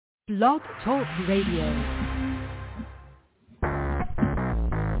Blog Talk Radio.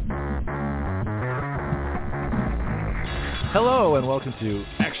 Hello and welcome to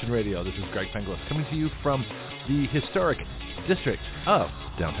Action Radio. This is Greg Penglis coming to you from the historic district of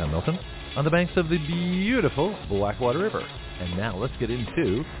downtown Milton on the banks of the beautiful Blackwater River. And now let's get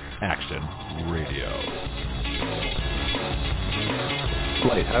into Action Radio.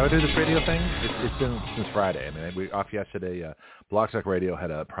 Wait, how do I do this radio thing? It's been since Friday. I mean, we off yesterday. Blog Talk Radio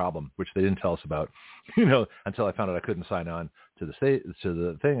had a problem, which they didn't tell us about, until I found out I couldn't sign on to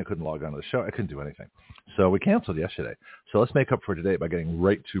the thing. I couldn't log on to the show. I couldn't do anything. So we canceled yesterday. So let's make up for today by getting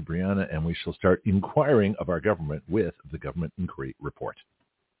right to Brianna, and we shall start inquiring of our government with the Government Inquiry Report.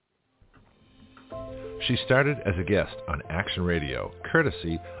 She started as a guest on Action Radio,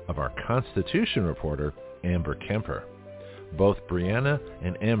 courtesy of our Constitution reporter, Amber Kemper. Both Brianna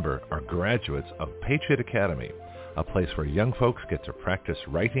and Amber are graduates of Patriot Academy, a place where young folks get to practice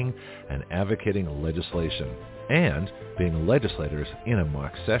writing and advocating legislation and being legislators in a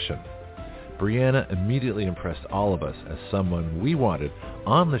mock session. Brianna immediately impressed all of us as someone we wanted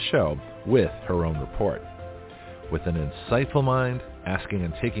on the show with her own report. With an insightful mind, asking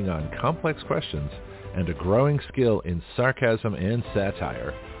and taking on complex questions, and a growing skill in sarcasm and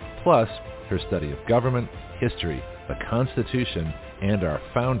satire, plus her study of government, history, the Constitution, and our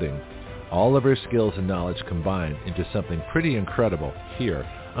founding, all of her skills and knowledge combined into something pretty incredible here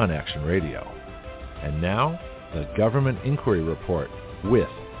on Action Radio. And now, the Government Inquiry Report with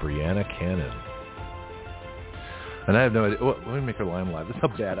Brianna Cannon. And I have no idea. Oh, let me make her line live. This is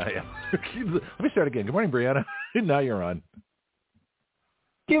how bad I am. Let me start again. Good morning, Brianna. Now you're on.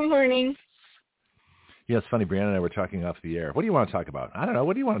 Good morning. Yeah, it's funny. Brianna and I were talking off the air. What do you want to talk about? I don't know.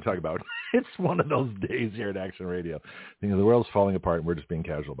 What do you want to talk about? It's one of those days here at Action Radio. The world's falling apart, and we're just being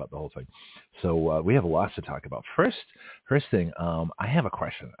casual about the whole thing. So we have lots to talk about. First thing, I have a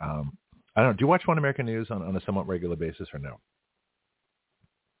question. I don't know. Do you watch One American News on a somewhat regular basis or no?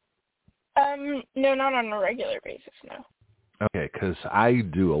 No, not on a regular basis, no. Okay, because I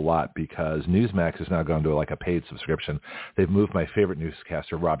do a lot because Newsmax has now gone to like a paid subscription. They've moved my favorite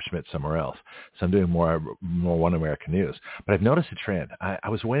newscaster, Rob Schmidt, somewhere else. So I'm doing more One American News. But I've noticed a trend. I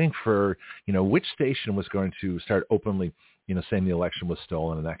was waiting for, which station was going to start openly, saying the election was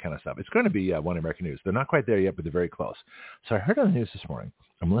stolen and that kind of stuff. It's going to be One American News. They're not quite there yet, but they're very close. So I heard on the news this morning,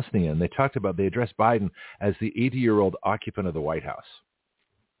 I'm listening in, they addressed Biden as the 80-year-old occupant of the White House.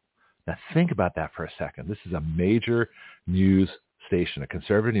 Now think about that for a second. This is a major news station, a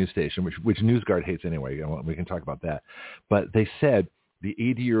conservative news station, which NewsGuard hates anyway. We can talk about that. But they said the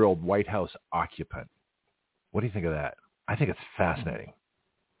 80-year-old White House occupant. What do you think of that? I think it's fascinating.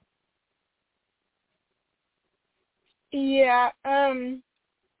 Yeah, I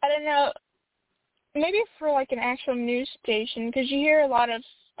don't know. Maybe for like an actual news station, because you hear a lot of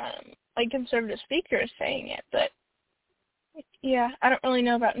conservative speakers saying it, but yeah, I don't really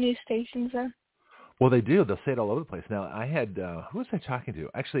know about news stations though. Well, they do. They'll say it all over the place. Now, I had, who was I talking to?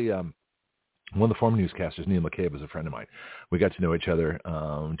 Actually, one of the former newscasters, Neil McCabe, was a friend of mine. We got to know each other,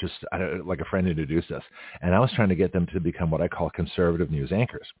 like a friend introduced us. And I was trying to get them to become what I call conservative news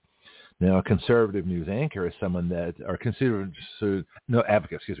anchors. Now, a conservative news anchor is someone that,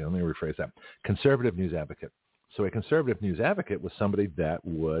 advocate, excuse me, let me rephrase that. Conservative news advocate. So a conservative news advocate was somebody that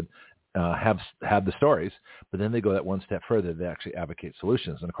would have the stories, but then they go that one step further. They actually advocate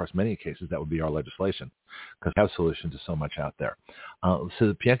solutions. And of course, many cases that would be our legislation because we have solutions to so much out there.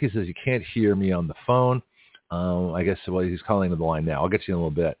 So Pianki says, you can't hear me on the phone. I guess, he's calling to the line now. I'll get to you in a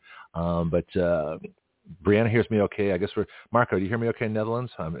little bit. But Brianna hears me okay. I guess Marco, do you hear me okay in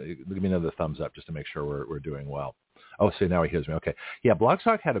Netherlands? Give me another thumbs up just to make sure we're doing well. Oh, so now he hears me. Okay. Yeah, Blog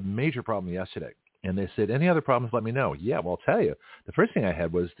Talk had a major problem yesterday. And they said, any other problems, let me know. Yeah, well, I'll tell you. The first thing I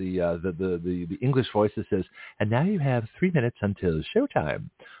had was the English voice that says, and now you have 3 minutes until showtime.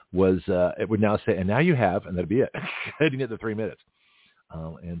 It would now say, and now you have, and that'd be it. I didn't get the 3 minutes.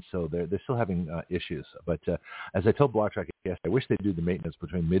 And so they're still having issues. But as I told Blog Talk, yes, I wish they'd do the maintenance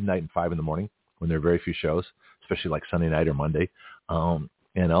between midnight and 5 in the morning when there are very few shows, especially like Sunday night or Monday.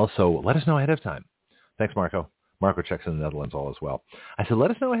 And also, let us know ahead of time. Thanks, Marco. Marco checks in the Netherlands all as well. I said, let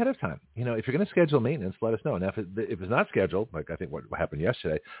us know ahead of time. If you're going to schedule maintenance, let us know. Now, if it's not scheduled, like I think what happened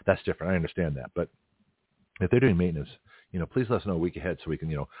yesterday, that's different. I understand that. But if they're doing maintenance, please let us know a week ahead so we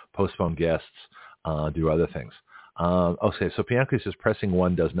can, postpone guests, do other things. Okay, so Bianca says pressing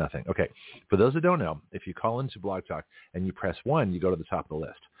 1 does nothing. Okay, for those that don't know, if you call into Blog Talk and you press 1, you go to the top of the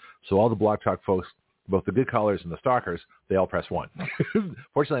list. So all the Blog Talk folks, both the good callers and the stalkers, they all press 1.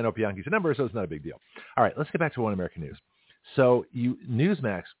 Fortunately, I know Bianchi's a number, so it's not a big deal. All right, let's get back to One American News. So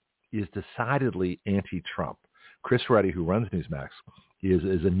Newsmax is decidedly anti-Trump. Chris Ruddy, who runs Newsmax, He is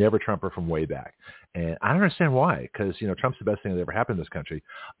a never Trumper from way back. And I don't understand why, because, Trump's the best thing that ever happened in this country,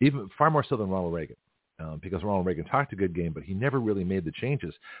 even far more so than Ronald Reagan. Because Ronald Reagan talked a good game, but he never really made the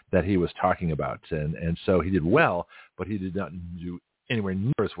changes that he was talking about. And so he did well, but he did not do anywhere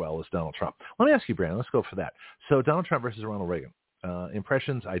near as well as Donald Trump. Let me ask you, Brandon, let's go for that. So Donald Trump versus Ronald Reagan.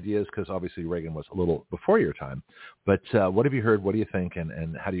 Impressions, ideas, because obviously Reagan was a little before your time. But what have you heard? What do you think?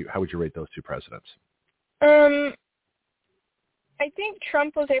 And how would you rate those two presidents? I think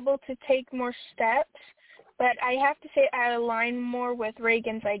Trump was able to take more steps, but I have to say I align more with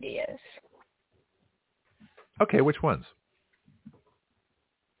Reagan's ideas. Okay, which ones?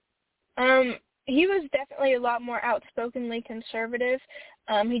 He was definitely a lot more outspokenly conservative.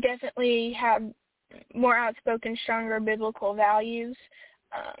 He definitely had more outspoken, stronger biblical values.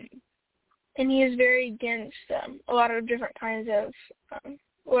 And he is very against a lot of different kinds of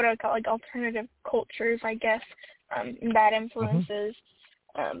what I call like alternative cultures, I guess, bad influences.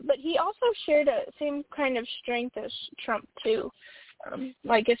 But he also shared the same kind of strength as Trump, too,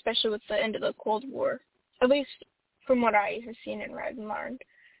 like especially with the end of the Cold War, at least from what I have seen and read and learned.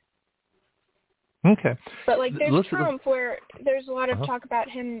 Okay. But like there's Trump where there's a lot of talk about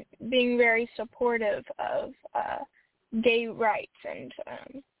him being very supportive of gay rights and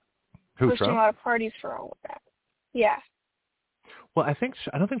pushing a lot of parties for all of that. Yeah. Well, I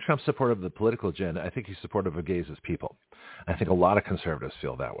don't think Trump's supportive of the political agenda. I think he's supportive of gays as people. I think a lot of conservatives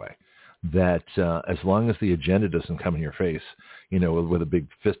feel that way. That as long as the agenda doesn't come in your face, with a big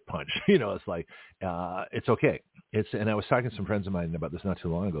fist punch, it's like it's okay. And I was talking to some friends of mine about this not too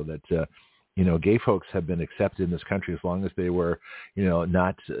long ago that gay folks have been accepted in this country as long as they were,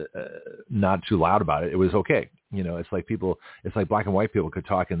 not too loud about it. It was okay. It's like black and white people could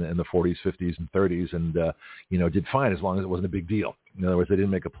talk in the 40s, 50s, and 30s and, did fine as long as it wasn't a big deal. In other words, they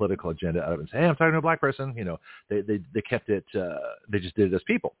didn't make a political agenda out of it and say, hey, I'm talking to a black person. They kept it, they just did it as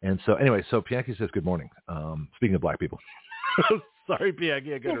people. And so anyway, so Bianchi says, good morning. Speaking of black people. Sorry,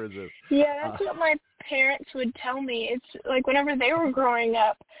 Bianchi, I got to resist. Yeah, that's what my parents would tell me. It's like whenever they were growing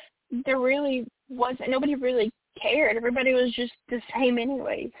up, there really wasn't, nobody really cared. Everybody was just the same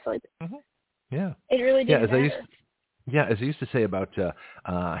anyway. So yeah, it really didn't matter. As I used to say about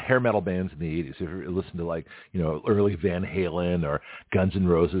hair metal bands in the 80s, if you listen to like, early Van Halen or Guns N'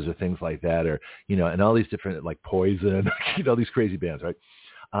 Roses or things like that, or, and all these different like Poison, these crazy bands, right?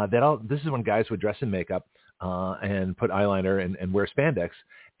 This is when guys would dress in makeup and put eyeliner and wear spandex,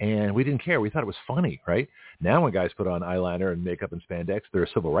 and we didn't care. We thought it was funny, right? Now when guys put on eyeliner and makeup and spandex, they're a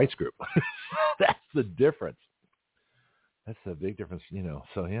civil rights group. That's the difference. That's a big difference,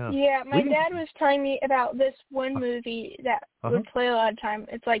 so yeah. Yeah, my dad was telling me about this one movie that would play a lot of time.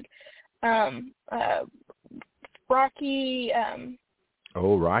 It's like Rocky...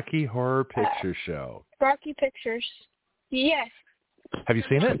 Rocky Horror Picture Show. Rocky Pictures. Yes. Have you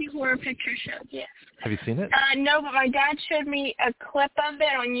seen it? Rocky Horror Picture Show, yes. Have you seen it? No, but my dad showed me a clip of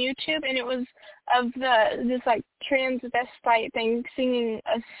it on YouTube, and it was of this like transvestite thing singing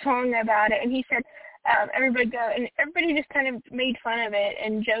a song about it, and he said everybody go, and everybody just kind of made fun of it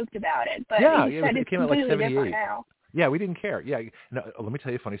and joked about it. But he said it came out like completely 78. different now. Yeah, we didn't care. Yeah, no, let me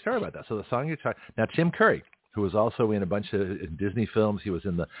tell you a funny story about that. So the song you're talking now, Tim Curry, who was also in a bunch of Disney films. He was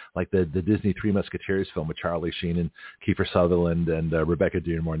in the Disney Three Musketeers film with Charlie Sheen and Kiefer Sutherland and Rebecca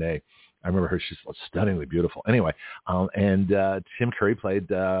De Mornay. I remember her; she's stunningly beautiful. Anyway, and Tim Curry played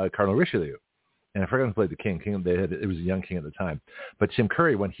Cardinal Richelieu, and I forgot who played the king. It was a young king at the time. But Tim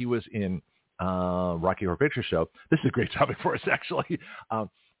Curry, when he was in Rocky Horror Picture Show, this is a great topic for us actually.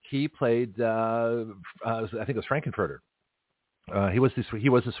 He played, I think it was Frankenfurter. He was a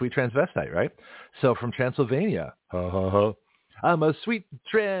sweet transvestite, right? So from Transylvania, I'm a sweet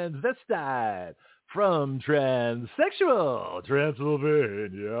transvestite from transsexual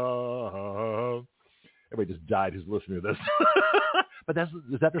Transylvania. Everybody just died who's listening to this. But is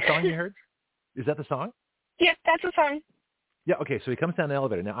that the song you heard? Is that the song? Yeah, that's the song. Yeah, okay, so he comes down the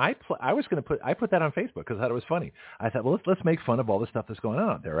elevator. Now, I put that on Facebook because I thought it was funny. I thought, well, let's make fun of all the stuff that's going on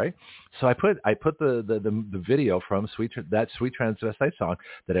out there, right? So I put the video from that Sweet Transvestite song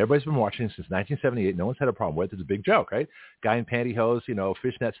that everybody's been watching since 1978. No one's had a problem with. It's a big joke, right? Guy in pantyhose,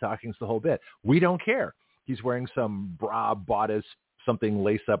 fishnet stockings, the whole bit. We don't care. He's wearing some bra, bodice, something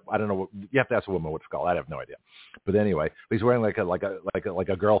lace up. I don't know. You have to ask a woman what it's called. I have no idea. But anyway, he's wearing like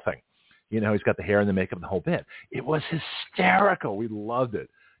a girl thing. He's got the hair and the makeup and the whole bit. It was hysterical. We loved it.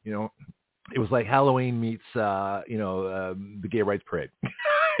 It was like Halloween meets, the gay rights parade.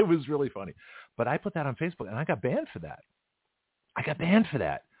 It was really funny. But I put that on Facebook, and I got banned for that.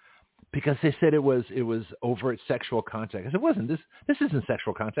 because they said it was overt sexual contact. I said, it wasn't. This isn't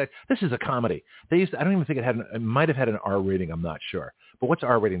sexual contact. This is a comedy. I don't even think it might have had an R rating. I'm not sure. But what's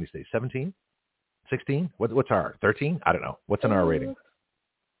R rating these days? 17? 16? What's R? 13? I don't know. What's an R rating?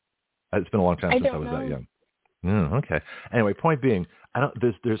 It's been a long time since I was that young. Okay. Anyway, point being,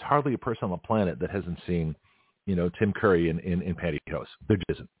 there's hardly a person on the planet that hasn't seen, Tim Curry in pantyhose. There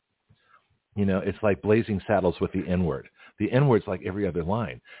isn't. It's like Blazing Saddles with the N-word. The N-word's like every other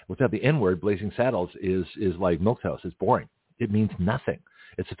line. Without the N-word, Blazing Saddles is like Milquetoast. It's boring. It means nothing.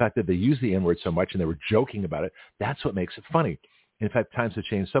 It's the fact that they use the N-word so much and they were joking about it. That's what makes it funny. In fact, times have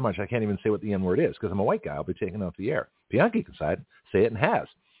changed so much I can't even say what the N-word is because I'm a white guy. I'll be taken off the air. Bianchi can say it and has.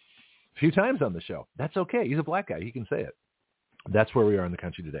 A few times on the show. That's okay. He's a black guy. He can say it. That's where we are in the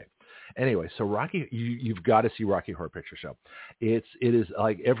country today. Anyway, so Rocky, you've got to see Rocky Horror Picture Show. It is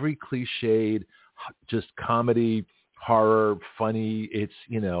like every cliched, just comedy, horror, funny. It's,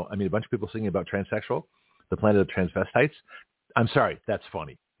 a bunch of people singing about transsexual, the planet of transvestites. I'm sorry, that's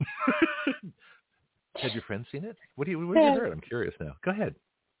funny. Have your friends seen it? What have you heard? I'm curious now. Go ahead.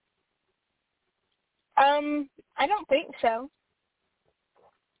 I don't think so.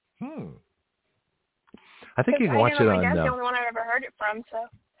 I think you can watch it on. My dad's the only one I've ever heard it from. So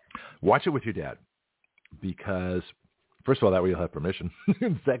watch it with your dad, because first of all, that way you'll have permission.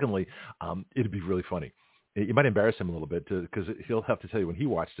 And secondly, it'd be really funny. You might embarrass him a little bit because he'll have to tell you when he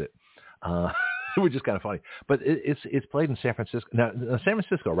watched it. Which is kind of funny. But it's played in San Francisco. Now, San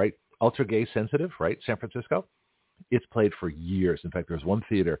Francisco, right? Ultra gay sensitive, right? San Francisco. It's played for years. In fact, there's one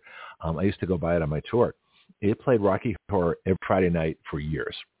theater. I used to go by it on my tour. It played Rocky Horror every Friday night for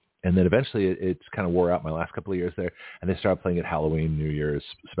years. And then eventually it's kind of wore out my last couple of years there. And they started playing it Halloween, New Year's,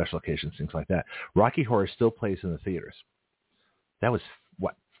 special occasions, things like that. Rocky Horror still plays in the theaters. That was,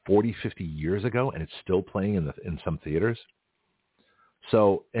 40, 50 years ago, and it's still playing in some theaters.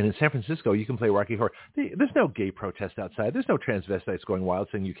 So, and in San Francisco, you can play Rocky Horror. There's no gay protest outside. There's no transvestites going wild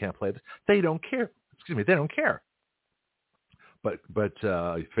saying you can't play this. They don't care. They don't care. But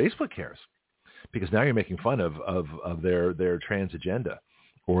Facebook cares, because now you're making fun of their trans agenda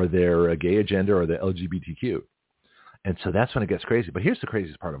or their gay agenda or the LGBTQ. And so that's when it gets crazy. But here's the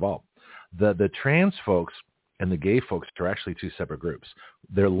craziest part of all. The trans folks and the gay folks are actually two separate groups.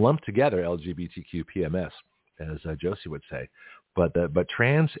 They're lumped together, LGBTQ PMS, as Josie would say. But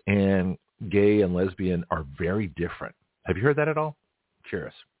trans and gay and lesbian are very different. Have you heard that at all?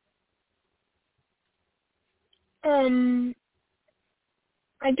 Curious. I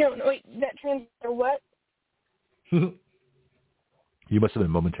don't know. Wait, that trans or what? You must have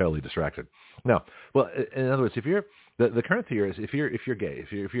been momentarily distracted. No. Well, in other words, if you're the current theory is if you're gay,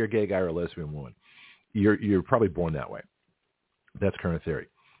 if you're a gay guy or a lesbian woman, you're probably born that way. That's current theory.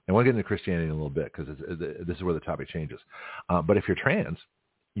 And we'll get into Christianity in a little bit because this is where the topic changes. But if you're trans,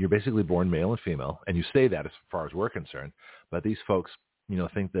 you're basically born male and female, and you say that as far as we're concerned. But these folks,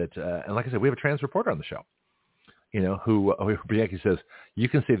 think that, and like I said, we have a trans reporter on the show, who Bianchi says, you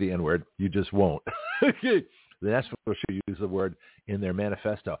can say the N-word, you just won't. The National should use the word in their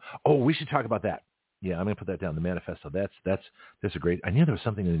manifesto. Oh, we should talk about that. Yeah, I'm going to put that down, the manifesto. That's a great, I knew there was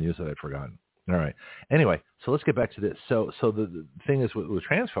something in the news that I'd forgotten. All right. Anyway, so let's get back to this. So the thing is with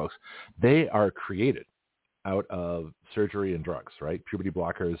trans folks, they are created out of surgery and drugs, right? Puberty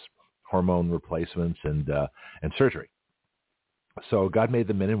blockers, hormone replacements, and surgery. So God made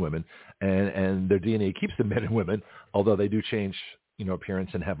them men and women, and their DNA keeps them men and women, although they do change,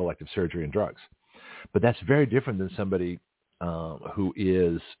 appearance and have elective surgery and drugs. But that's very different than somebody who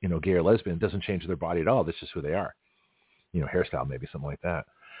is, gay or lesbian. It doesn't change their body at all. That's just who they are. Hairstyle, maybe something like that.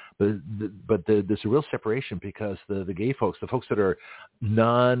 But there's a real separation because the gay folks, the folks that are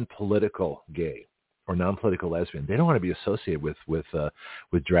non-political gay or non-political lesbian, they don't want to be associated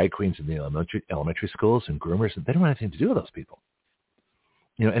with drag queens in the elementary schools and groomers. They don't want anything to do with those people.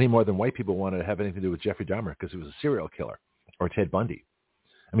 Any more than white people wanted to have anything to do with Jeffrey Dahmer because he was a serial killer, or Ted Bundy.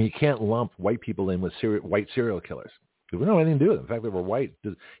 I mean, you can't lump white people in with white serial killers. We don't have anything to do with them. In fact, they were white.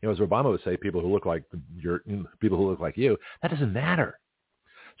 As Obama would say, people who look like people who look like you. That doesn't matter.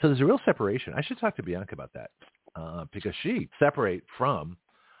 So there's a real separation. I should talk to Bianca about that because she separates from,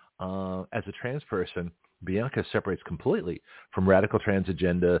 as a trans person, Bianca separates completely from radical trans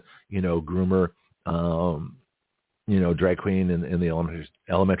agenda, groomer, drag queen in the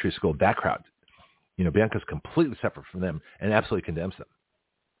elementary school, that crowd. Bianca's completely separate from them and absolutely condemns them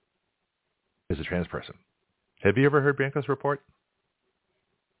as a trans person. Have you ever heard Bianca's report?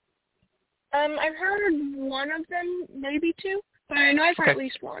 I've heard one of them, maybe two. But I know I've heard at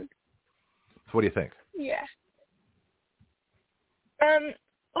least one. So what do you think? Yeah. Well,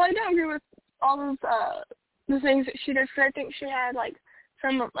 I don't agree with all of the things that she did, because I think she had,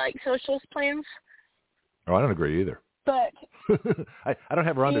 from like socialist plans. Oh, I don't agree either. But I don't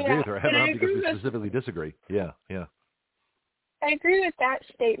have her on to agree with her. I have her on because we with, specifically disagree. Yeah. I agree with that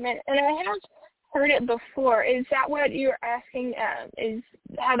statement, and I have heard it before. Is that what you're asking? Is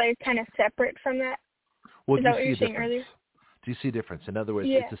how they're kind of separate from that? Well, Is do that what you you're see a saying difference? earlier? Do you see a difference? In other words,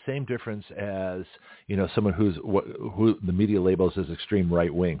 Yeah. it's the same difference as, someone who the media labels as extreme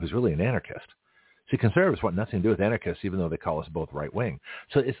right wing, who's really an anarchist. See, conservatives want nothing to do with anarchists, even though they call us both right wing.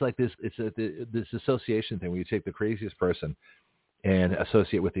 So it's like this. This association thing where you take the craziest person and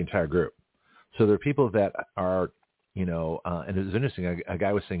associate with the entire group. So there are people that are, and it was interesting. A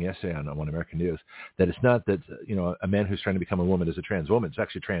guy was saying yesterday on One American News that it's not that a man who's trying to become a woman is a trans woman. It's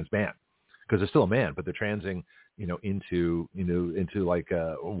actually a trans man, because they're still a man, but they're transing, into like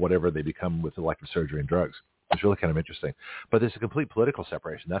whatever they become with elective surgery and drugs. It's really kind of interesting. But there's a complete political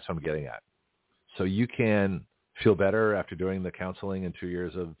separation. That's what I'm getting at. So you can feel better after doing the counseling and 2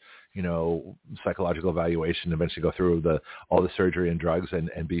 years of, psychological evaluation, eventually go through all the surgery and drugs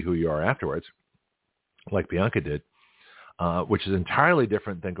and be who you are afterwards, like Bianca did, which is entirely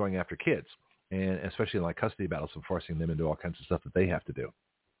different than going after kids, and especially in like custody battles and forcing them into all kinds of stuff that they have to do.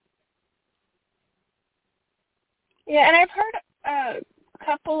 Yeah, and I've heard a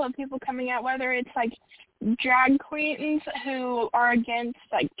couple of people coming out, whether it's like drag queens who are against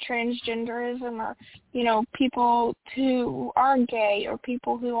like transgenderism, or people who are gay, or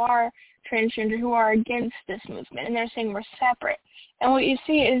people who are transgender who are against this movement, and they're saying we're separate. And what you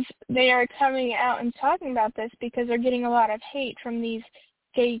see is they are coming out and talking about this because they're getting a lot of hate from these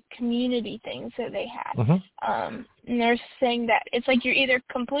gay community things that they had. Mm-hmm. And they're saying that it's like you're either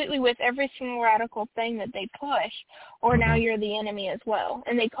completely with every single radical thing that they push, or now you're the enemy as well.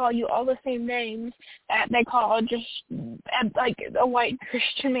 And they call you all the same names that they call just like a white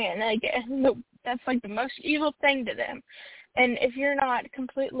Christian man. Like, that's like the most evil thing to them. And if you're not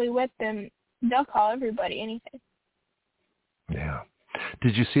completely with them, they'll call everybody anything. Yeah.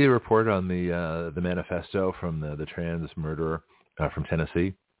 Did you see a report on the manifesto from the trans murderer from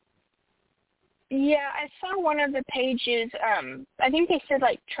Tennessee? Yeah, I saw one of the pages. I think they said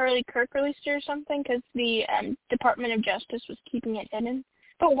like Charlie Kirk released it or something because the Department of Justice was keeping it hidden.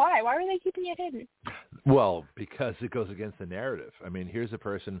 But why? Why were they keeping it hidden? Well, because it goes against the narrative. I mean, here's a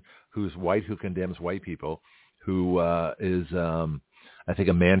person who's white, who condemns white people, who is, I think,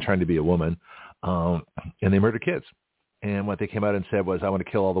 a man trying to be a woman, and they murder kids. And what they came out and said was, I want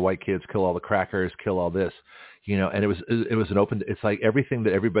to kill all the white kids, kill all the crackers, kill all this, and it was an open, it's like everything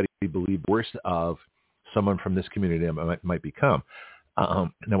that everybody believed worst of someone from this community might become.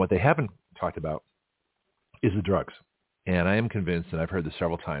 Now, what they haven't talked about is the drugs. And I am convinced, and I've heard this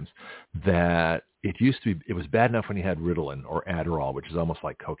several times, that it was bad enough when you had Ritalin or Adderall, which is almost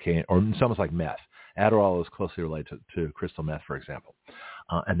like cocaine, or it's almost like meth. Adderall is closely related to crystal meth, for example.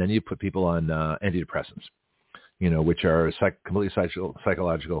 And then you put people on antidepressants, which are completely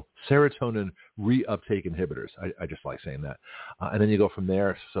psychological serotonin reuptake inhibitors. I just like saying that. And then you go from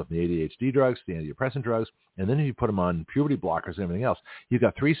there, so from the ADHD drugs, the antidepressant drugs, and then you put them on puberty blockers and everything else. You've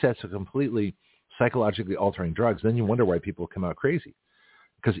got 3 sets of completely psychologically altering drugs. Then you wonder why people come out crazy.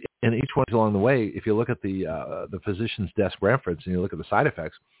 Because in each one along the way, if you look at the physician's desk reference and you look at the side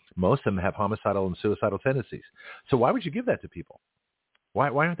effects, most of them have homicidal and suicidal tendencies. So why would you give that to people? Why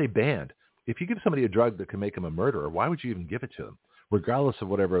aren't they banned? If you give somebody a drug that can make them a murderer, why would you even give it to them, regardless of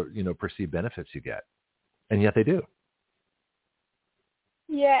whatever perceived benefits you get? And yet they do.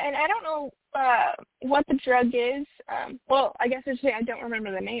 Yeah, and I don't know what the drug is. Well, I guess I don't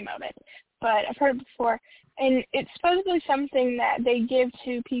remember the name of it, but I've heard it before. And it's supposedly something that they give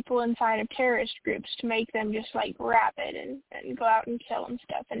to people inside of terrorist groups to make them just like rabid and go out and kill and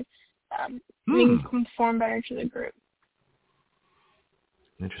stuff, and make them conform better to the group.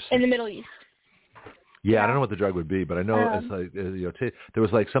 Interesting. In the Middle East. Yeah, I don't know what the drug would be, but I know it's like there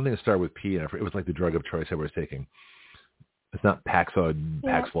was like something that started with P, and it was like the drug of choice everyone was taking. It's not Paxlovid,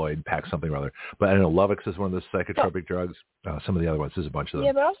 Pax something or other. But I know Luvix is one of those psychotropic drugs. Some of the other ones, there's a bunch of them.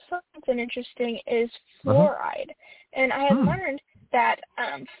 Yeah, but also something interesting is fluoride. And I had learned that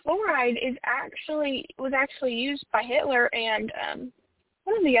fluoride was actually used by Hitler and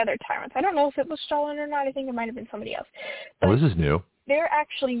one of the other tyrants. I don't know if it was Stalin or not. I think it might have been somebody else. But this is new. They're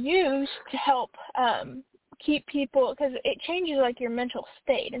actually used to help keep people, because it changes like your mental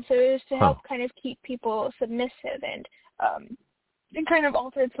state, and so it was to help kind of keep people submissive, and it kind of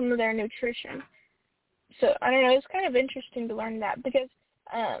altered some of their nutrition. So I don't know, it's kind of interesting to learn that, because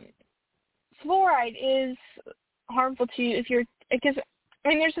fluoride is harmful to you because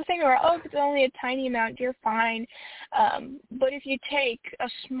there's a thing where, if it's only a tiny amount, you're fine. But if you take a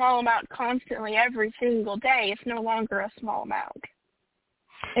small amount constantly every single day, it's no longer a small amount.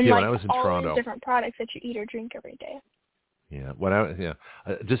 And Yeah, when like I was in all Toronto, these different products that you eat or drink every day. yeah,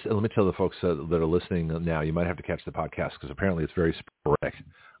 just let me tell the folks that are listening now, you might have to catch the podcast because apparently it's very sporadic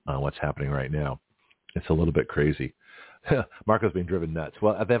what's happening right now. It's a little bit crazy. Marco's being driven nuts.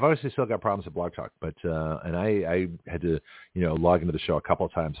 Well, they've obviously still got problems at Blog Talk, but and I had to log into the show a couple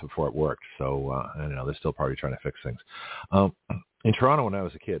of times before it worked. So I don't know, they're still probably trying to fix things. In Toronto, when I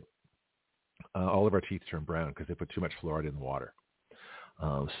was a kid, all of our teeth turned brown because they put too much fluoride in the water.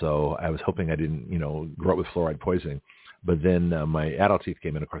 So I was hoping I didn't grow up with fluoride poisoning. But then my adult teeth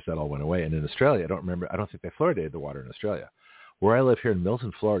came in. Of course, that all went away. And in Australia, I don't think they fluoridated the water in Australia. Where I live here in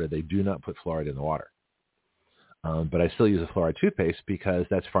Milton, Florida, they do not put fluoride in the water. But I still use a fluoride toothpaste because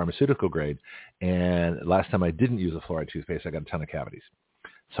that's pharmaceutical grade. And last time I didn't use a fluoride toothpaste, I got a ton of cavities.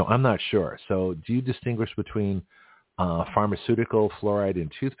 So I'm not sure. So do you distinguish between pharmaceutical fluoride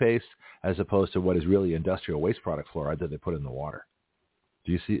in toothpaste as opposed to what is really industrial waste product fluoride that they put in the water?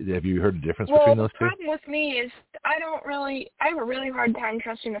 Have you heard the difference between those two? Well, the problem with me is I have a really hard time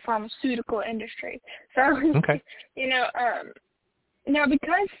trusting the pharmaceutical industry. So, okay. Now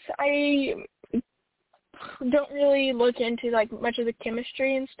because I don't really look into like much of the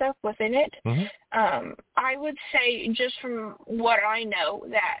chemistry and stuff within it, I would say just from what I know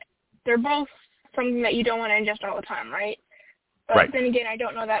that they're both something that you don't want to ingest all the time, right? But then again, I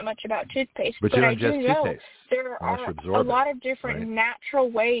don't know that much about toothpaste. But you I don't do ingest know toothpaste. There are a lot of different natural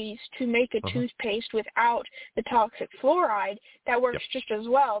ways to make a toothpaste without the toxic fluoride that works just as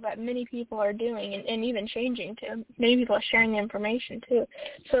well that many people are doing and even changing to. Many people are sharing the information too.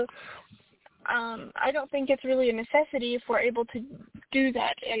 So I don't think it's really a necessity if we're able to do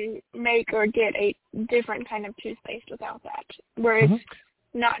that and make or get a different kind of toothpaste without that, where it's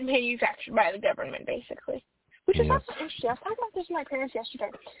not manufactured by the government, basically. Which is also interesting. I was talking about this with my parents yesterday.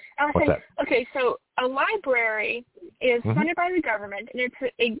 And I was saying, okay, so a library is funded by the government, and it's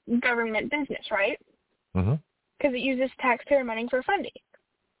a government business, right? Because it uses taxpayer money for funding.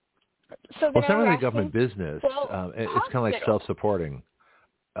 So it's not really a government business. It's kind of like self-supporting,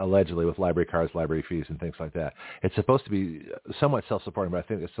 allegedly, with library cards, library fees, and things like that. It's supposed to be somewhat self-supporting, but I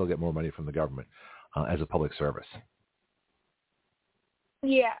think they still get more money from the government as a public service.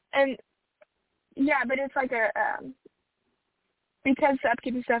 Yeah, but it's like because the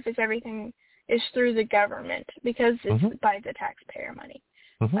upkeep and stuff everything is through the government because it's by the taxpayer money.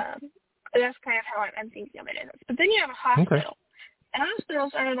 That's kind of how I'm thinking of it. But then you have a hospital. And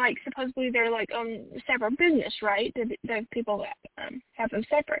hospitals are like, supposedly they're like separate business, right? The people that have them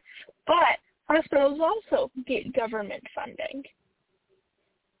separate. But hospitals also get government funding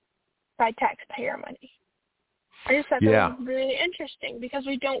by taxpayer money. I just thought that was really interesting because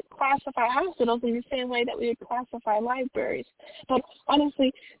we don't classify hospitals in the same way that we would classify libraries. But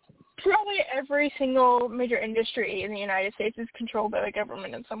honestly, probably every single major industry in the United States is controlled by the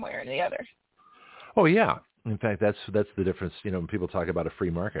government in some way or the other. Oh, yeah. In fact, that's the difference. When people talk about a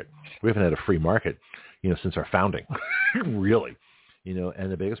free market, we haven't had a free market, since our founding, really.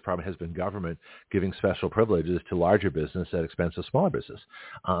 And the biggest problem has been government giving special privileges to larger business at expense of smaller business.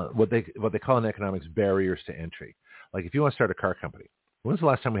 What they call in economics barriers to entry. Like if you want to start a car company, when's the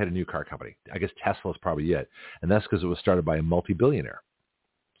last time we had a new car company? I guess Tesla's probably it. And that's because it was started by a multi-billionaire.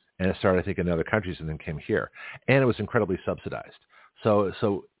 And it started, I think, in other countries and then came here. And it was incredibly subsidized.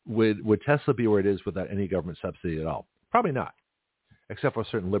 So would Tesla be where it is without any government subsidy at all? Probably not, except for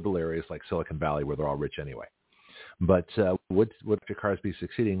certain liberal areas like Silicon Valley where they're all rich anyway. But would your cars be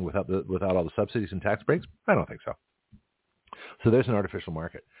succeeding without all the subsidies and tax breaks? I don't think so. So there's an artificial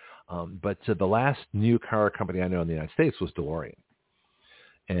market. But the last new car company I know in the United States was DeLorean.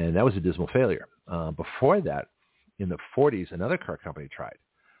 And that was a dismal failure. Before that, in the 40s, another car company tried.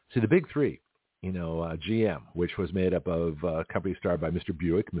 See, the big three, GM, which was made up of companies started by Mr.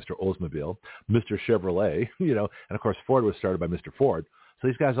 Buick, Mr. Oldsmobile, Mr. Chevrolet, and of course Ford was started by Mr. Ford. So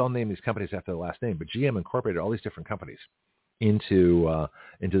these guys all named these companies after their last name, but GM incorporated all these different companies into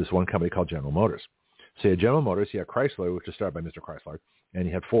this one company called General Motors. So you had General Motors, you had Chrysler, which was started by Mr. Chrysler, and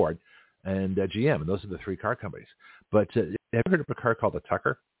you had Ford and GM, and those are the three car companies. But have you ever heard of a car called the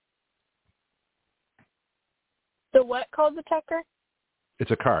Tucker? The what called the Tucker? It's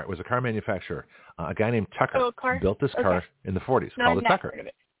a car. It was a car manufacturer. A guy named Tucker built this car in the 40s called the Tucker. Heard of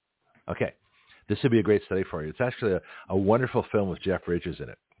it. Okay. This would be a great study for you. It's actually a wonderful film with Jeff Bridges in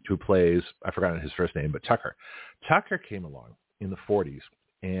it, who plays, I've forgotten his first name, but Tucker. Tucker came along in the 40s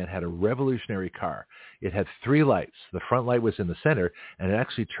and had a revolutionary car. It had three lights. The front light was in the center, and it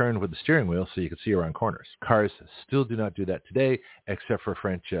actually turned with the steering wheel so you could see around corners. Cars still do not do that today, except for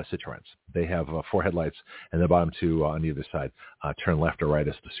French Citroëns. They have four headlights, and the bottom two on either side turn left or right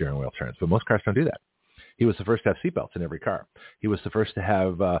as the steering wheel turns. But most cars don't do that. He was the first to have seatbelts in every car. He was the first to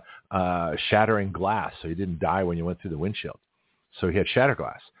have shattering glass, so you didn't die when you went through the windshield. So he had shatter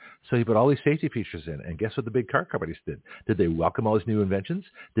glass. So he put all these safety features in. And guess what the big car companies did? Did they welcome all his new inventions?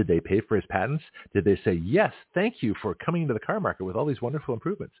 Did they pay for his patents? Did they say, yes, thank you for coming into the car market with all these wonderful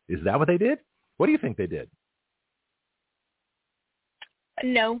improvements? Is that what they did? What do you think they did?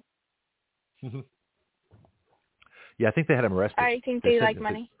 No. Yeah, I think they had him arrested. I think they like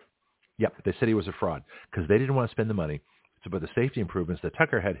money. Yep, they said he was a fraud because they didn't want to spend the money to put the safety improvements that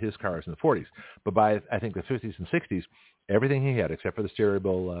Tucker had his cars in the 40s. But by, I think, the 50s and 60s, everything he had, except for the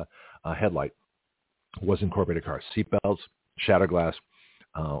steerable headlight, was incorporated cars. Seatbelts, shatter glass,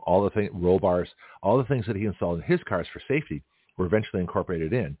 all the things, roll bars, all the things that he installed in his cars for safety were eventually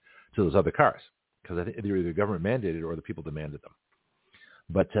incorporated in to those other cars because I think either the government mandated or the people demanded them.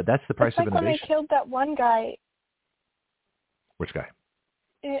 But that's the price of innovation. When they killed that one guy. Which guy?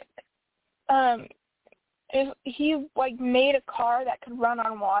 He made a car that could run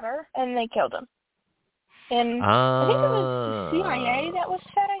on water, and they killed him. And I think it was CIA that was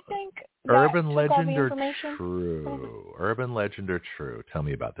set. I think. Urban legend or true? Urban legend or true? Tell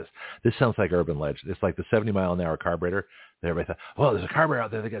me about this. This sounds like urban legend. It's like the 70-mile-an-hour carburetor. Everybody thought, well, there's a carburetor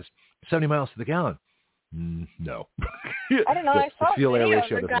out there that gets 70 miles to the gallon. No. I don't know. I saw a video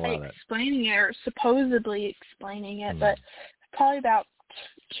of a guy explaining it or supposedly explaining it, but probably about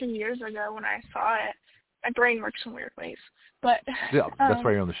 2 years ago when I saw it, my brain works in weird ways. But yeah, that's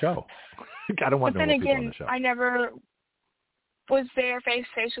why you're on the show. I don't want no more people on the show. I never was there face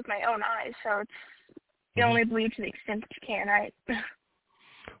to face with my own eyes, so it's you only believe to the extent that you can, right?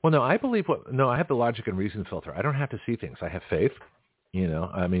 Well, no, I have the logic and reason filter. I don't have to see things. I have faith. You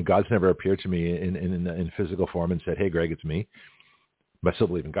know, I mean, God's never appeared to me in physical form and said, "Hey, Greg, it's me." But I still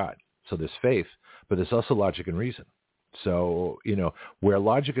believe in God. So there's faith, but there's also logic and reason. So, you know, where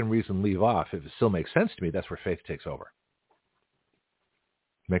logic and reason leave off, if it still makes sense to me, that's where faith takes over.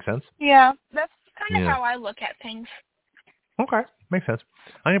 Make sense? Yeah, that's kind of how I look at things. Okay, makes sense.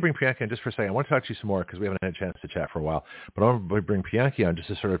 I'm going to bring Pianki in just for a second. I want to talk to you some more because we haven't had a chance to chat for a while. But I want to bring Pianki on just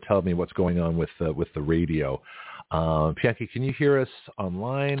to sort of tell me what's going on with the radio. Pianki, can you hear us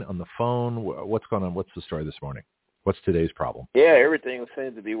online, on the phone? What's going on? What's the story this morning? What's today's problem? Yeah, everything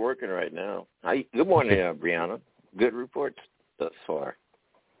seems to be working right now. Good morning, Brianna. Good reports thus far.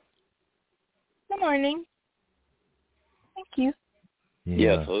 Good morning. Thank you.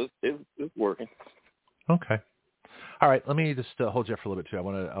 Yeah, so it's working. Okay. All right, let me just hold you up for a little bit too.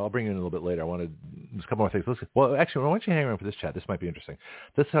 I'll bring you in a little bit later. There's a couple more things. Well, actually, why don't you hang around for this chat? This might be interesting.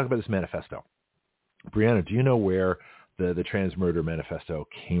 Let's talk about this manifesto. Brianna, do you know where the trans murder manifesto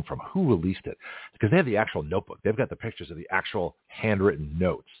came from? Who released it? Because they have the actual notebook. They've got the pictures of the actual handwritten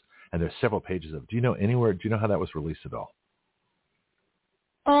notes, and there's several pages of it. Do you know how that was released at all?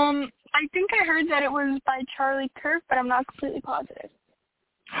 I think I heard that it was by Charlie Kirk, but I'm not completely positive.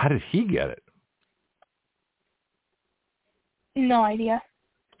 How did he get it? No idea.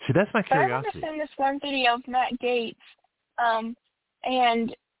 See, that's my curiosity. I want to send this one video of Matt Gaetz,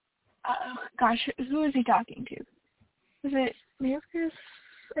 and gosh, who is he talking to? Was it Marcus?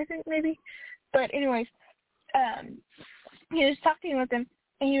 I think maybe. But anyways, he was talking with him,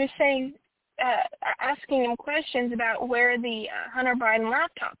 and he was saying, asking him questions about where the Hunter Biden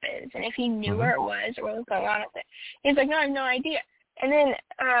laptop is, and if he knew where it was or what was going on with it. He's like, no, I have no idea. And then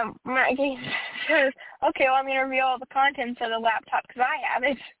Matt Gaetz says, okay, well, I'm going to reveal all the contents of the laptop because I have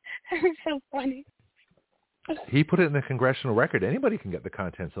it. It's so funny. He put it in the congressional record. Anybody can get the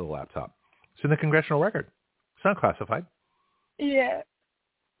contents of the laptop. It's in the congressional record. It's not classified. Yeah.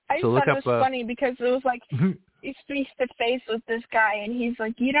 I just thought it was funny because it was like he's face to face with this guy, and he's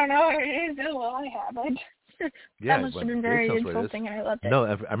like, you don't know where it is? Oh, well, I have it. Yeah, that must have been very insulting, and I loved it. No,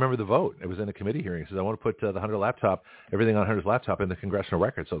 I remember the vote. It was in a committee hearing. He says, I want to put the Hunter laptop, everything on Hunter's laptop in the congressional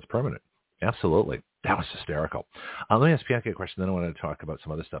record, so it's permanent. Absolutely. That was hysterical. Let me ask Pianki a question, then I want to talk about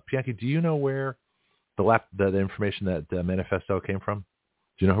some other stuff. Pianki, do you know where the information that manifesto came from?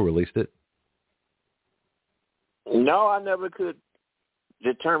 Do you know who released it? No, I never could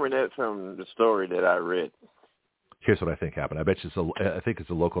determine that from the story that I read. Here's what I think happened. I think it's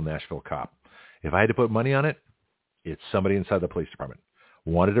a local Nashville cop. If I had to put money on it, it's somebody inside the police department.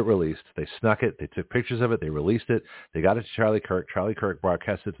 Wanted it released. They snuck it. They took pictures of it. They released it. They got it to Charlie Kirk. Charlie Kirk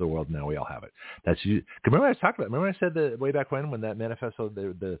broadcast it to the world. And now we all have it. That's you. Remember I was talking about. Remember I said that way back when that manifesto,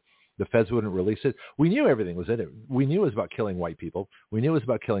 the feds wouldn't release it. We knew everything was in it. We knew it was about killing white people. We knew it was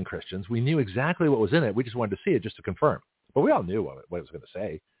about killing Christians. We knew exactly what was in it. We just wanted to see it just to confirm. But we all knew what it was going to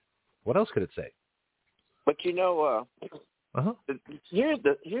say. What else could it say? But here's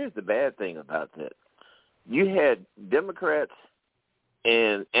the bad thing about that. You had Democrats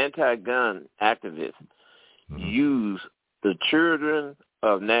and anti-gun activists use the children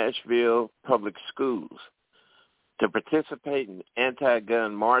of Nashville public schools to participate in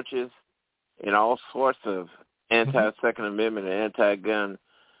anti-gun marches and all sorts of anti-Second Amendment and anti-gun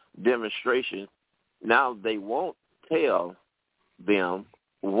demonstrations. Now they won't tell them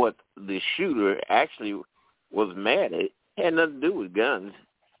what the shooter actually was mad at. It had nothing to do with guns.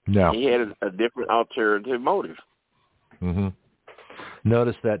 No. He had a different alternative motive. Mm-hmm.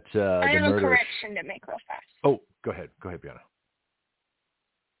 Notice that I have the murder... a correction to make real fast. Oh, go ahead. Go ahead, Brianna.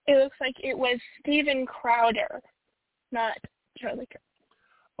 It looks like it was Steven Crowder, not Charlie Kirk.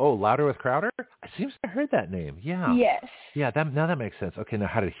 Oh, Louder with Crowder? I seem to have heard that name. Yeah. Yes. Yeah, now that makes sense. Okay, now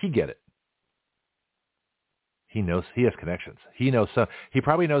how did he get it? He knows. He has connections. He knows some. He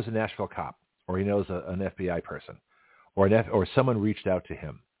probably knows a Nashville cop, or he knows an FBI person, or someone reached out to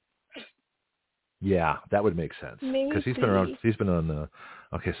him. Yeah, that would make sense because he's been around. He's been on.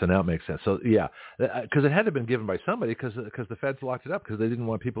 Okay, so now it makes sense. So yeah, because it had to have been given by somebody because the feds locked it up because they didn't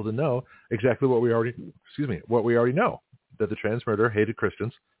want people to know exactly what we already know, that the trans murderer hated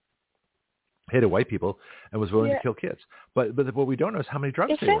Christians, hated white people, and was willing to kill kids. But what we don't know is how many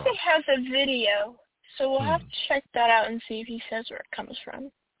drugs it they were on. says it has a video, so we'll have to check that out and see if he says where it comes from.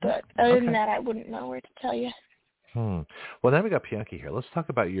 But other than that, I wouldn't know where to tell you. Well, now we got Bianchi here. Let's talk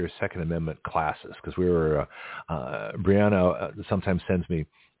about your Second Amendment classes because we were Brianna sometimes sends me,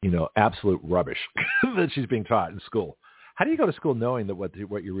 absolute rubbish that she's being taught in school. How do you go to school knowing that what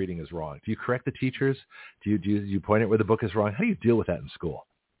you're reading is wrong? Do you correct the teachers? Do you point out where the book is wrong? How do you deal with that in school?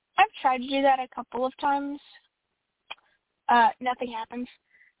 I've tried to do that a couple of times. Nothing happens.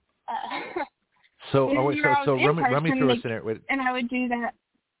 So run me through a scenario. And I would do that.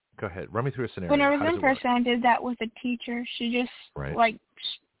 Go ahead. Run me through a scenario. When I was in person, I did that with a teacher. She just,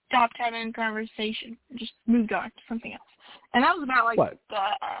 stopped having a conversation and just moved on to something else. And that was about,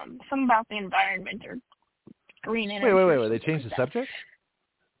 something about the environment or green energy. Wait. They changed the subject?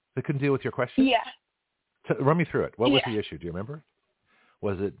 They couldn't deal with your question? Yeah. So, run me through it. What was the issue? Do you remember?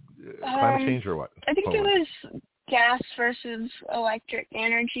 Was it climate change or what? I think it was gas versus electric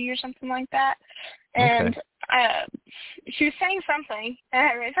energy or something like that. And she was saying something, and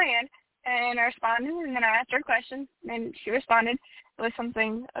I raised my hand, and I responded, and then I asked her a question, and she responded with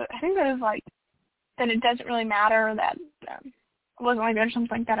something, I think it was that it doesn't really matter, that it wasn't like that or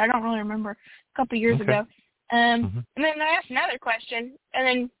something like that. I don't really remember, a couple of years ago. And then I asked another question, and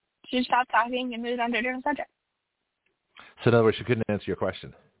then she stopped talking and moved on to a different subject. So in other words, she couldn't answer your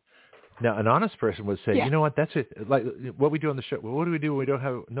question. Now, an honest person would say, you know what, that's it. Like what we do on the show, what do we do when we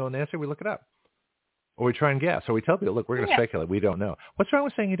don't know an answer? We look it up. Or we try and guess. Or we tell people, look, we're going to speculate. We don't know. What's wrong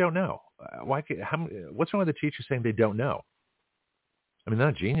with saying you don't know? What's wrong with the teacher saying they don't know? I mean, they're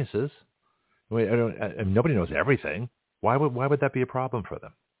not geniuses. Nobody knows everything. Why would that be a problem for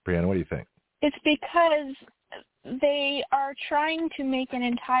them? Brianna, what do you think? It's because they are trying to make an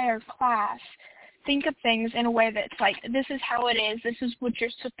entire class think of things in a way that's like, this is how it is. This is what you're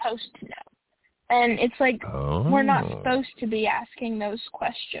supposed to know. And it's like, we're not supposed to be asking those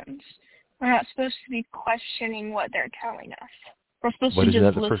questions. We're not supposed to be questioning what they're telling us. We're supposed to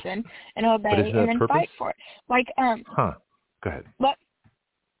just listen and obey and then fight for it. Go ahead. What?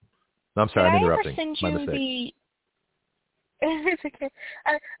 No, I'm sorry, I'm interrupting. Did I ever My send mistake. It's okay.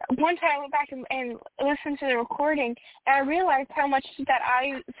 One time I went back and listened to the recording, and I realized how much that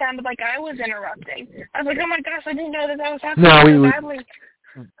I sounded like I was interrupting. I was like, oh my gosh, I didn't know that was happening so badly.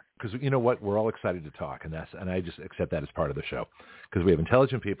 Because you know what, we're all excited to talk, and I just accept that as part of the show. Because we have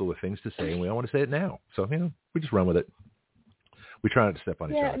intelligent people with things to say, and we all want to say it now. So we just run with it. We try not to step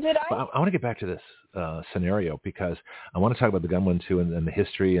on each other. But I want to get back to this scenario because I want to talk about the gun one too, and the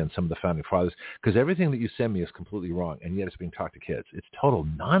history and some of the founding fathers. Because everything that you send me is completely wrong, and yet it's being taught to kids. It's total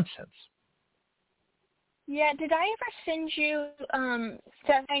nonsense. Yeah, did I ever send you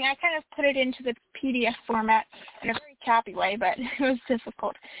something? I kind of put it into the PDF format in a very choppy way, but it was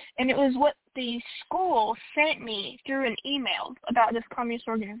difficult. And it was what the school sent me through an email about this communist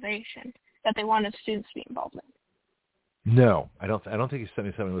organization that they wanted students to be involved in. No, I don't think you sent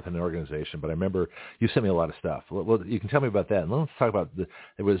me something with an organization, but I remember you sent me a lot of stuff. Well, you can tell me about that. And let's talk about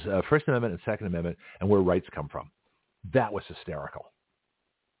it was First Amendment and Second Amendment and where rights come from. That was hysterical.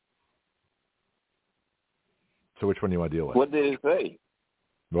 So which one do you want to deal with? What did it say?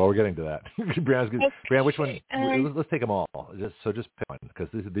 Well, we're getting to that. Brianna, which one? Let's take them all. Just pick one because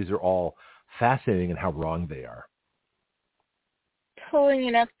these are all fascinating and how wrong they are. Pulling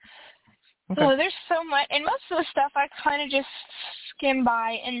it up. Okay. So there's so much, and most of the stuff I kind of just skim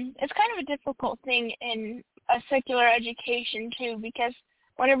by, and it's kind of a difficult thing in a secular education too, because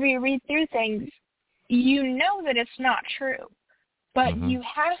whenever you read through things, you know that it's not true, but you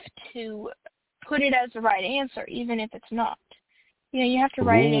have to put it as the right answer, even if it's not. You have to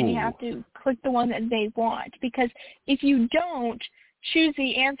write it in. You have to click the one that they want. Because if you don't choose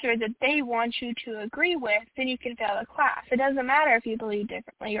the answer that they want you to agree with, then you can fail the class. It doesn't matter if you believe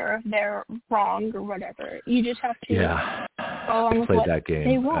differently or if they're wrong or whatever. You just have to go along with what that game.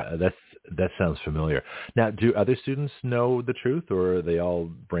 They want. That sounds familiar. Now, do other students know the truth, or are they all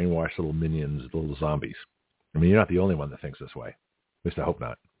brainwashed little minions, little zombies? I mean, you're not the only one that thinks this way. At least I hope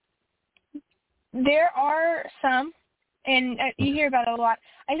not. There are some, and you hear about it a lot.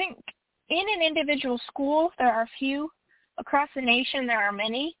 I think in an individual school, there are a few. Across the nation, there are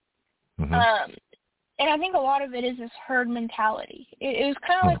many. And I think a lot of it is this herd mentality. It was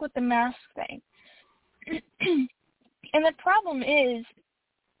kind of like with the mask thing. And the problem is,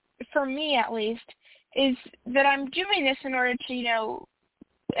 for me at least, is that I'm doing this in order to,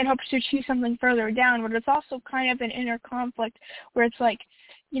 in hopes to achieve something further down, but it's also kind of an inner conflict where it's like,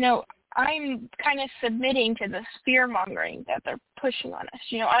 I'm kind of submitting to the fear-mongering that they're pushing on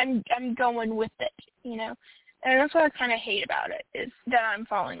us. I'm going with it, And that's what I kind of hate about it, is that I'm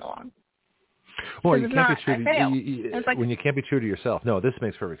following along. Well, you can't be true to when you can't be true to yourself. No, this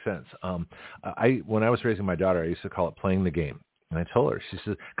makes perfect sense. When I was raising my daughter, I used to call it playing the game. And I told her, she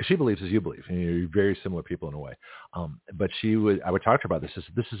says, because she believes as you believe, and you're very similar people in a way. But I would talk to her about this.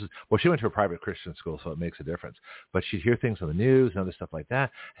 Well, she went to a private Christian school, so it makes a difference. But she'd hear things on the news and other stuff like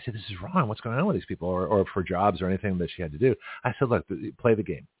that. I said, this is wrong. What's going on with these people? Or for jobs or anything that she had to do. I said, look, play the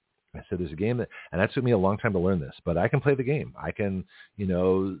game. I said, there's a game and that took me a long time to learn this, but I can play the game. I can,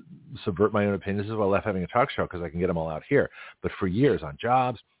 subvert my own opinions. This is why I left having a talk show, because I can get them all out here. But for years on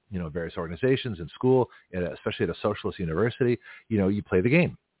jobs, various organizations in school, especially at a socialist university, you play the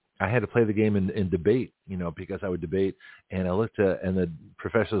game. I had to play the game in debate, because I would debate, and I looked at, and the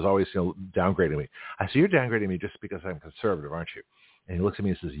professor was always, downgrading me. I said, you're downgrading me just because I'm conservative, aren't you? And he looks at me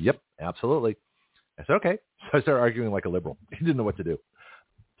and says, yep, absolutely. I said, okay. So I started arguing like a liberal. He didn't know what to do.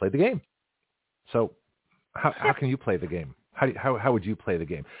 Play the game. So how can you play the game? How would you play the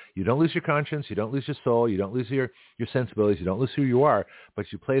game? You don't lose your conscience. You don't lose your soul. You don't lose your sensibilities. You don't lose who you are. But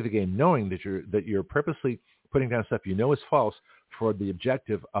you play the game knowing that you're purposely putting down stuff is false for the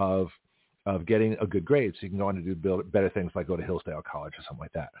objective of getting a good grade, so you can go on to do better things like go to Hillsdale College or something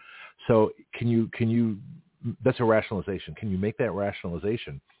like that. So can you? That's a rationalization. Can you make that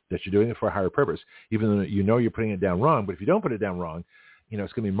rationalization that you're doing it for a higher purpose, even though you're putting it down wrong? But if you don't put it down wrong,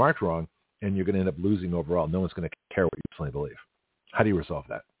 it's going to be marked wrong, and you're going to end up losing overall. No one's going to care what you personally believe. How do you resolve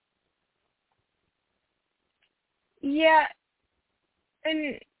that? Yeah,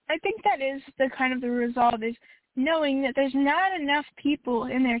 and I think that is the kind of the resolve, is knowing that there's not enough people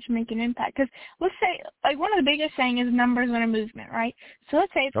in there to make an impact. Because let's say, like, one of the biggest thing is numbers in a movement, right? So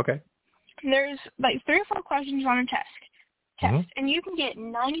let's say there's like 3 or 4 questions on a test, and you can get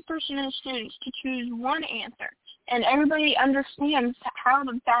 90% of the students to choose one answer. And everybody understands how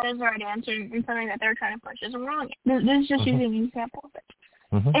that is the right answer, and something that they're trying to push is wrong. This is just using an example of it.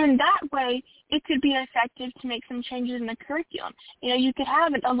 And that way, it could be effective to make some changes in the curriculum. You could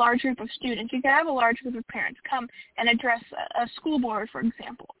have a large group of students. You could have a large group of parents come and address a school board, for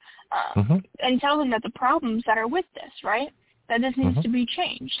example, and tell them that the problems that are with this, right, that this needs to be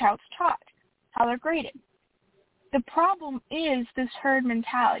changed, how it's taught, how they're graded. The problem is this herd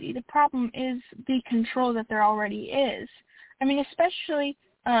mentality. The problem is the control that there already is. I mean, especially,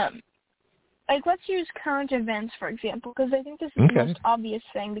 like, let's use current events, for example, because I think this is the most obvious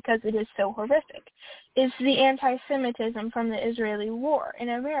thing, because it is so horrific, is the anti-Semitism from the Israeli war in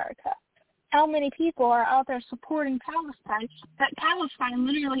America. How many people are out there supporting Palestine, that Palestine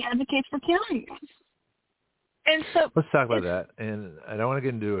literally advocates for killing us? And so let's talk about that. And I don't want to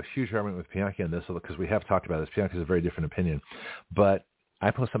get into a huge argument with Bianchi on this, because we have talked about this. Bianchi has a very different opinion. But I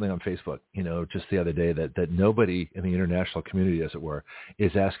posted something on Facebook, just the other day that nobody in the international community, as it were,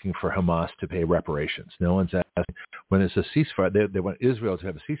 is asking for Hamas to pay reparations. No one's asking. When it's a ceasefire, they want Israel to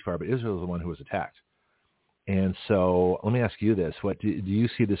have a ceasefire, but Israel is the one who was attacked. And so let me ask you this. Do you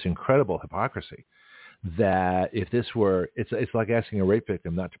see this incredible hypocrisy that if this were, it's like asking a rape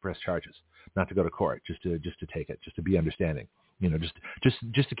victim not to press charges, not to go to court, just to take it, just to be understanding,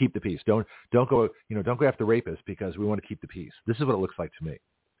 just to keep the peace. Don't go after rapists because we want to keep the peace. This is what it looks like to me.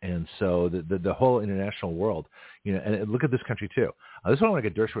 And so the whole international world, and look at this country too. This is why I want to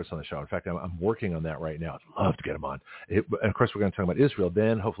get Dershowitz on the show. In fact, I'm working on that right now. I'd love to get him on. And of course, we're going to talk about Israel.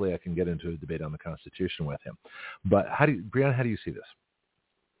 Then hopefully I can get into a debate on the Constitution with him. But Brianna, how do you see this?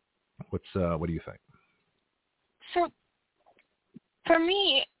 What do you think? So, for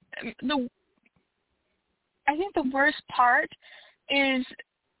me, I think the worst part is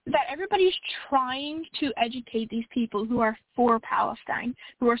that everybody's trying to educate these people who are for Palestine,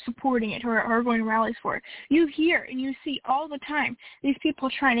 who are supporting it, who are going to rallies for it. You hear and you see all the time these people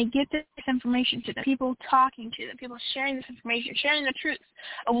trying to get this information to them, people talking to them, people sharing this information, sharing the truth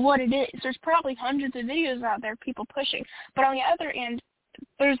of what it is. There's probably hundreds of videos out there, people pushing. But on the other end,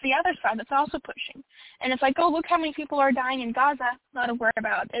 there's the other side that's also pushing. And it's like, oh, look how many people are dying in Gaza, not a word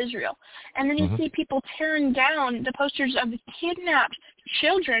about Israel. And then you see people tearing down the posters of the kidnapped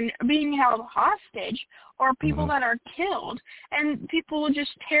children being held hostage or people that are killed, and people will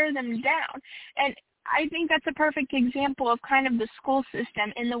just tear them down. And I think that's a perfect example of kind of the school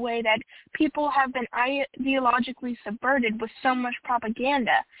system in the way that people have been ideologically subverted with so much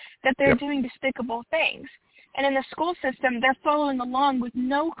propaganda that they're doing despicable things. And in the school system, they're following along with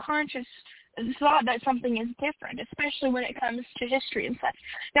no conscious thought that something is different, especially when it comes to history and such.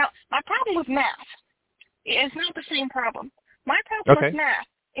 Now, my problem with math is not the same problem. My problem with math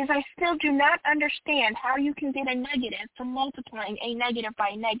is I still do not understand how you can get a negative from multiplying a negative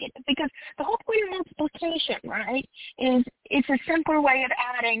by a negative. Because the whole point of multiplication, right, is it's a simpler way of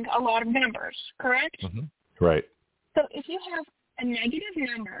adding a lot of numbers, correct? Right. So if you have a negative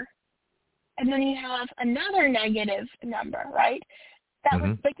number, and then you have another negative number, right? That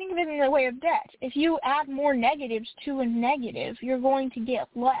would, like, think of it in the way of debt. If you add more negatives to a negative, you're going to get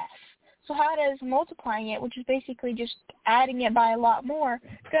less. So how does multiplying it, which is basically just adding it by a lot more,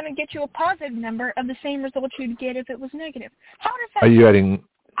 going to get you a positive number of the same result you'd get if it was negative? How does that? Are you adding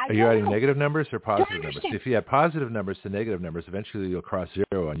negative numbers or positive numbers? If you add positive numbers to negative numbers, eventually you'll cross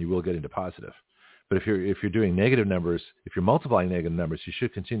zero and you will get into positive. But if you're doing negative numbers, if you're multiplying negative numbers, you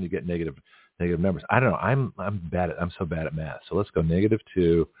should continue to get negative numbers. I don't know. I'm so bad at math. So let's go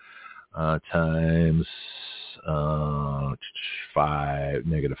 -2 times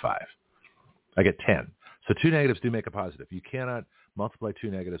 -5. I get 10. So 2 negatives do make a positive. You cannot multiply 2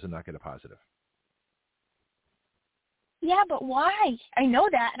 negatives and not get a positive. Yeah, but why? I know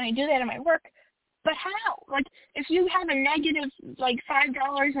that, and I do that in my work. But how? Like, if you have a negative, like,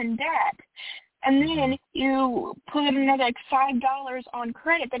 $5 in debt, and then you put another like $5 on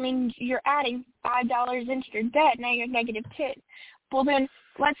credit, that means you're adding $5 into your debt. Now you're -10. Well, then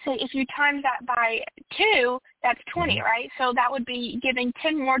let's say if you times that by 2, that's 20, right? So that would be giving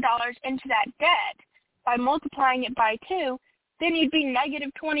 $10 more into that debt. By multiplying it by 2, then you'd be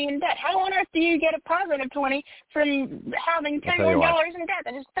 -20 in debt. How on earth do you get a +20 from having $10 more in debt?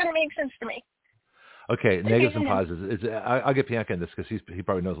 That just doesn't make sense to me. Okay, negatives and positives. I'll get Bianca in this because he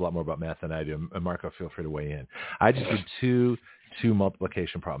probably knows a lot more about math than I do. And Marco, feel free to weigh in. I just did two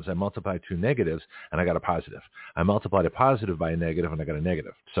multiplication problems. I multiplied 2 negatives and I got a positive. I multiplied a positive by a negative and I got a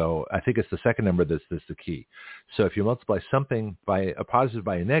negative. So I think it's the second number that's the key. So if you multiply something by a positive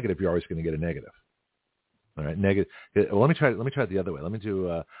by a negative, you're always going to get a negative. All right, negative. Well, let me try it the other way. Let me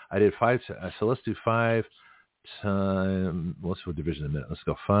do. I did 5. So let's do 5 times. Let's do division in a minute. Let's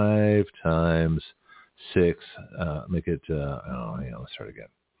go 5 times 6, make it, let's start again.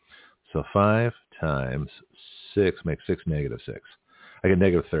 So 5 times 6 makes 6 -6. I get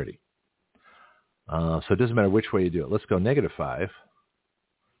 -30. So it doesn't matter which way you do it. Let's go -5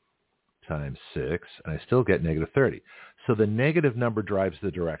 times 6, and I still get -30. So the negative number drives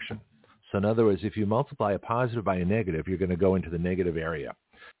the direction. So in other words, if you multiply a positive by a negative, you're going to go into the negative area.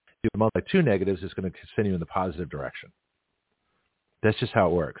 If you multiply 2 negatives, it's going to send you in the positive direction. That's just how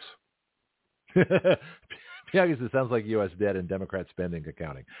it works. It sounds like U.S. debt and Democrat spending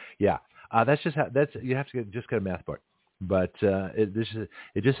accounting. Yeah, that's just how. You have to just get a math book. But it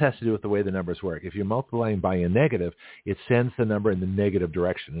just has to do with the way the numbers work. If you're multiplying by a negative, it sends the number in the negative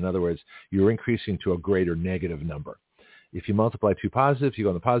direction. In other words, you're increasing to a greater negative number. If you multiply 2 positives, you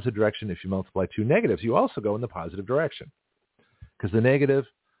go in the positive direction. If you multiply 2 negatives, you also go in the positive direction. Because the negative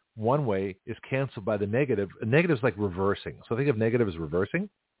one way is canceled by the negative. A negative is like reversing. So think of negative as reversing.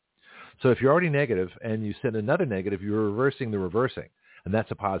 So if you're already negative and you send another negative, you're reversing the reversing, and that's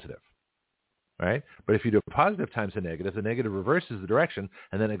a positive, right? But if you do a positive times a negative, the negative reverses the direction,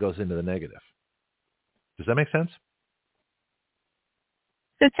 and then it goes into the negative. Does that make sense?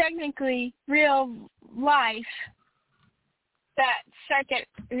 So technically, real life, that second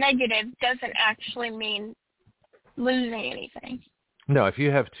negative doesn't actually mean losing anything. No, if you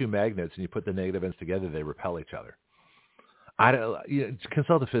have 2 magnets and you put the negative ends together, they repel each other.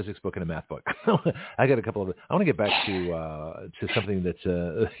 Consult a physics book and a math book. I got a couple of. I want to get back to something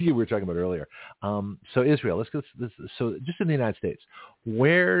that you were talking about earlier. So Israel. Let's go. So just in the United States,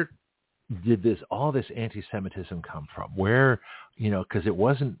 where did all this anti-Semitism come from? Where, because it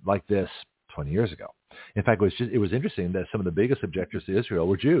wasn't like this 20 years ago. In fact, it was interesting that some of the biggest objectors to Israel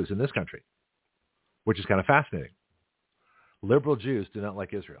were Jews in this country, which is kind of fascinating. Liberal Jews do not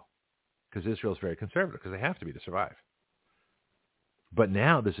like Israel because Israel is very conservative because they have to be to survive. But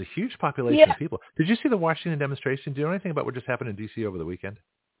now there's a huge population of people. Did you see the Washington demonstration? Do you know anything about what just happened in D.C. over the weekend?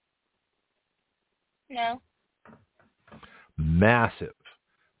 No. Massive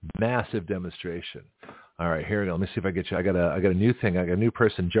demonstration. All right, here we go. Let me see if I get you. I got a new thing. I got a new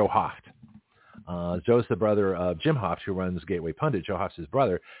person, Joe Hoft. Joe's the brother of Jim Hoft, who runs Gateway Pundit. Joe Hoft's his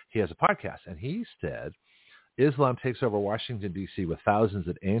brother. He has a podcast, and he said Islam takes over Washington, D.C. with thousands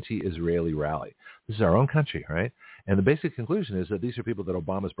at anti-Israeli rally. This is our own country, right? And the basic conclusion is that these are people that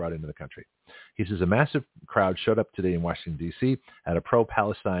Obama's brought into the country. He says a massive crowd showed up today in Washington, D.C. at a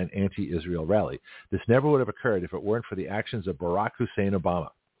pro-Palestine, anti-Israel rally. This never would have occurred if it weren't for the actions of Barack Hussein Obama.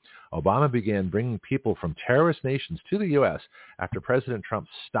 Obama began bringing people from terrorist nations to the U.S. after President Trump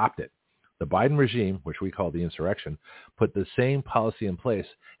stopped it. The Biden regime, which we call the insurrection, put the same policy in place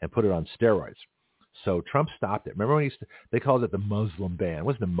and put it on steroids. So Trump stopped it. Remember when they called it the Muslim ban? It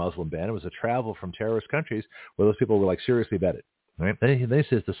wasn't a Muslim ban. It was a travel from terrorist countries where those people were like seriously vetted. Right? Then he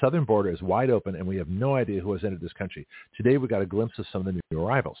says the southern border is wide open and we have no idea who has entered this country. Today we got a glimpse of some of the new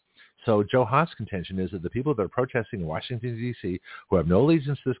arrivals. So Joe Haas's contention is that the people that are protesting in Washington, D.C., who have no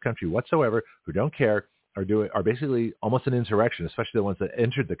allegiance to this country whatsoever, who don't care, are basically almost an insurrection, especially the ones that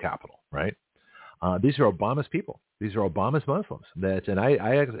entered the Capitol, right? These are Obama's people. These are Obama's Muslims. And I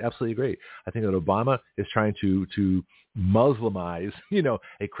absolutely agree. I think that Obama is trying to Muslimize,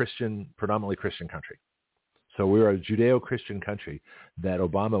 a predominantly Christian country. So we're a Judeo-Christian country that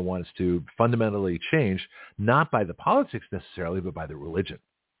Obama wants to fundamentally change, not by the politics necessarily, but by the religion.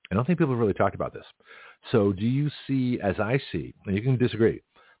 I don't think people have really talked about this. So do you see, as I see, and you can disagree,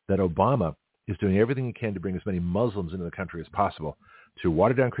 that Obama is doing everything he can to bring as many Muslims into the country as possible, to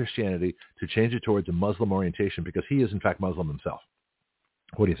water down Christianity, to change it towards a Muslim orientation, because he is, in fact, Muslim himself.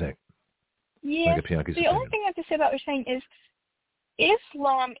 What do you think? Yeah, the only thing I have to say about what you're saying is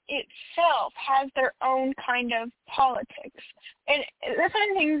Islam itself has their own kind of politics. And that's one of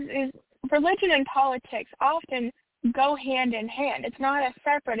the things is religion and politics often go hand in hand. It's not as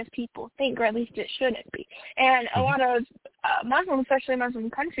separate as people think, or at least it shouldn't be. And a lot of Muslims, especially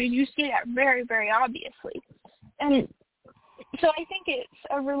Muslim countries, you see that very, very obviously. And so I think it's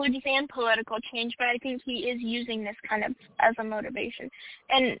a religious and political change, but I think he is using this kind of as a motivation.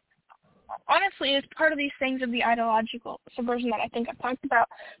 And honestly, it's part of these things of the ideological subversion that I think I've talked about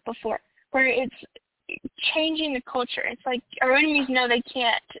before, where it's changing the culture. It's like our enemies know they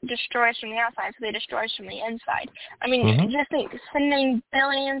can't destroy us from the outside, so they destroy us from the inside. I mean, just think, spending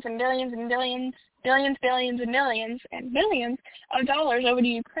billions and billions and billions, billions and billions of dollars over to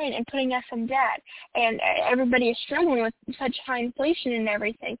Ukraine and putting us in debt. And everybody is struggling with such high inflation and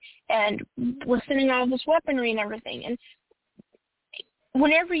everything. And we're sending all this weaponry and everything. And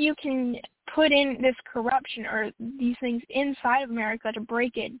whenever you can put in this corruption or these things inside of America to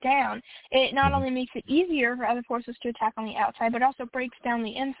break it down, it not only makes it easier for other forces to attack on the outside, but also breaks down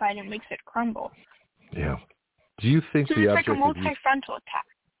the inside and makes it crumble. Yeah. Do you think so the it's like a multi-frontal attack?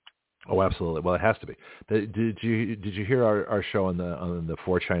 Oh, absolutely. Well, it has to be. Did you hear our show on the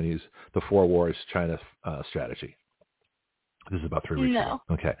four wars China strategy? This is about 3 weeks ago.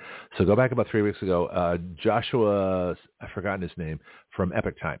 Okay. So go back about 3 weeks ago. Joshua, I've forgotten his name, from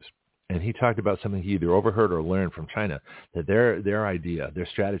Epoch Times. And he talked about something he either overheard or learned from China, that their idea, their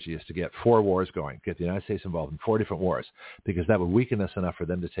strategy is to get 4 wars going, get the United States involved in 4 different wars, because that would weaken us enough for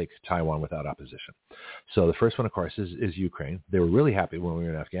them to take Taiwan without opposition. So the first one, of course, is Ukraine. They were really happy when we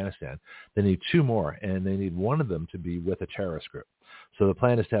were in Afghanistan. They need 2 more, and they need one of them to be with a terrorist group. So the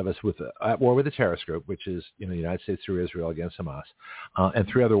plan is to have us at war with a terrorist group, which is the United States through Israel against Hamas, and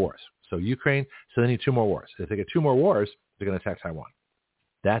 3 other wars. So Ukraine, so they need 2 more wars. If they get 2 more wars, they're going to attack Taiwan.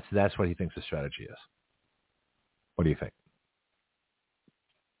 That's what he thinks the strategy is. What do you think?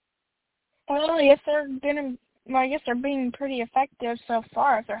 Well, I guess they're being pretty effective so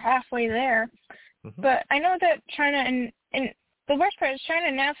far if they're halfway there. But I know that China and the worst part is China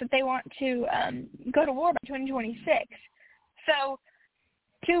announced that they want to go to war by 2026. So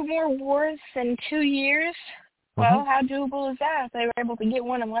 2 more wars in 2 years. Well, how doable is that if they were able to get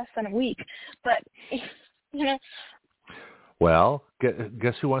one in less than a week? But Well,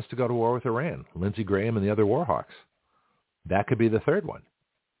 guess who wants to go to war with Iran? Lindsey Graham and the other war hawks. That could be the 3rd one.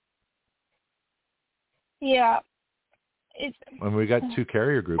 Yeah. When we got 2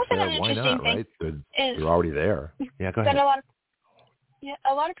 carrier groups there, why not, right? They're already there. Yeah, go ahead.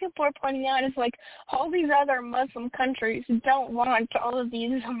 A lot of people are pointing out it's like all these other Muslim countries don't want all of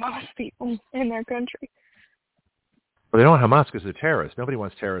these Hamas people in their country. Well, they don't want Hamas because they're terrorists. Nobody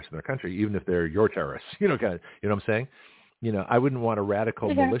wants terrorists in their country, even if they're your terrorists. You know what I'm saying? I wouldn't want a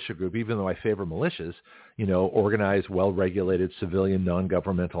radical militia group, even though I favor militias, organized, well-regulated civilian,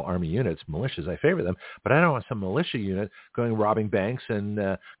 non-governmental army units, militias, I favor them. But I don't want some militia unit going robbing banks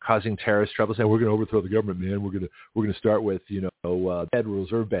and causing terrorist trouble, saying, we're going to overthrow the government, man. We're going to start with, Federal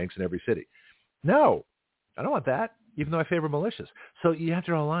Reserve banks in every city. No, I don't want that, even though I favor militias. So you have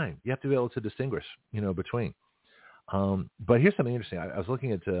to draw a line. You have to be able to distinguish, between. But here's something interesting. I was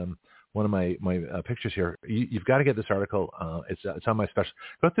looking at one of my pictures here. You've got to get this article. It's on my special.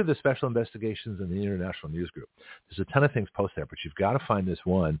 Go through the special investigations in the International News Group. There's a ton of things posted there, but you've got to find this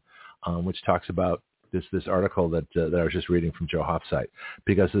one, which talks about this article that I was just reading from Joe Hoff's site,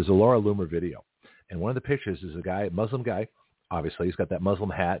 because there's a Laura Loomer video, and one of the pictures is a guy, Muslim guy. Obviously, he's got that Muslim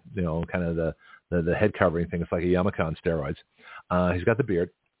hat, kind of the head covering thing. It's like a yarmulke on steroids. He's got the beard.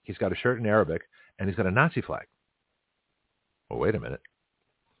 He's got a shirt in Arabic, and he's got a Nazi flag. Well, wait a minute.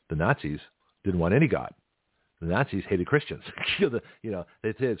 The Nazis didn't want any God. The Nazis hated Christians. They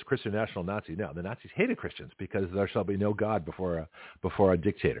say it's Christian National Nazi. No, the Nazis hated Christians because there shall be no God before a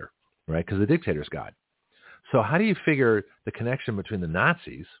dictator, right? Because the dictator's God. So how do you figure the connection between the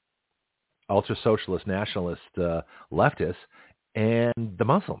Nazis, ultra-socialist, nationalist, leftists, and the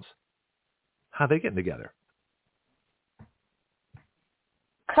Muslims? How are they getting together?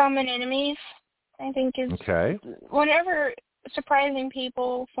 Common enemies, I think, is okay. Whenever surprising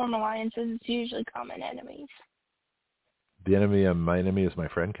people form alliances, it's usually common enemies. The enemy of my enemy is my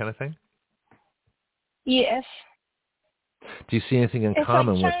friend kind of thing? Yes. Do you see anything in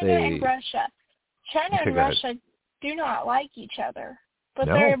common like China with and Russia. China and Russia do not like each other, but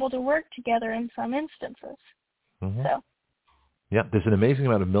they're able to work together in some instances. Mm-hmm. So. Yeah, there's an amazing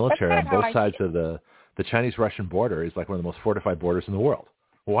amount of military on both sides of the Chinese-Russian border. Is like one of the most fortified borders in the world.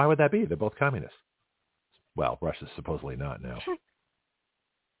 Well, why would that be? They're both communists. Well, Russia's supposedly not now.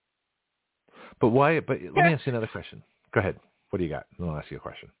 But why? But let me ask you another question. Go ahead. What do you got? I'll ask you a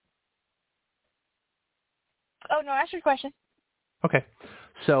question. Oh, no, ask your question. Okay.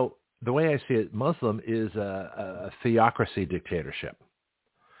 So the way I see it, Muslim is a theocracy dictatorship.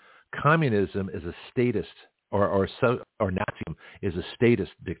 Communism is a statist, or Nazism is a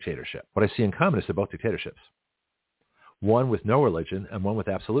statist dictatorship. What I see in common is they're both dictatorships. One with no religion and one with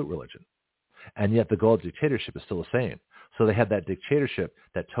absolute religion. And yet the goal of dictatorship is still the same. So they have that dictatorship,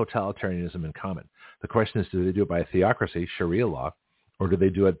 that totalitarianism in common. The question is, do they do it by a theocracy, Sharia law, or do they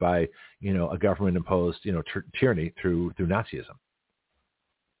do it by, a government-imposed, tyranny through Nazism?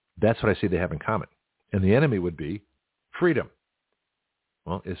 That's what I see they have in common. And the enemy would be freedom.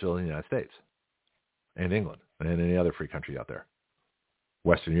 Well, Israel and the United States, and England, and any other free country out there.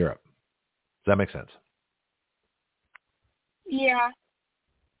 Western Europe. Does that make sense? Yeah.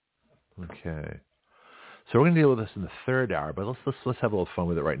 Okay. So we're going to deal with this in the third hour, but let's have a little fun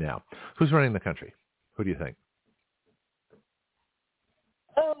with it right now. Who's running the country? Who do you think?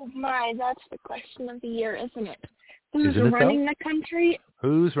 Oh my, that's the question of the year, isn't it? Who's running the country?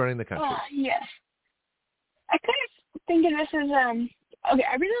 Who's running the country? Oh, yes. I kind of think of this as, okay,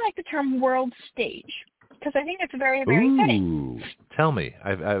 I really like the term world stage, because I think it's very, very fitting. Tell me.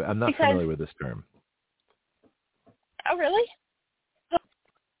 I'm not familiar with this term. Oh, really?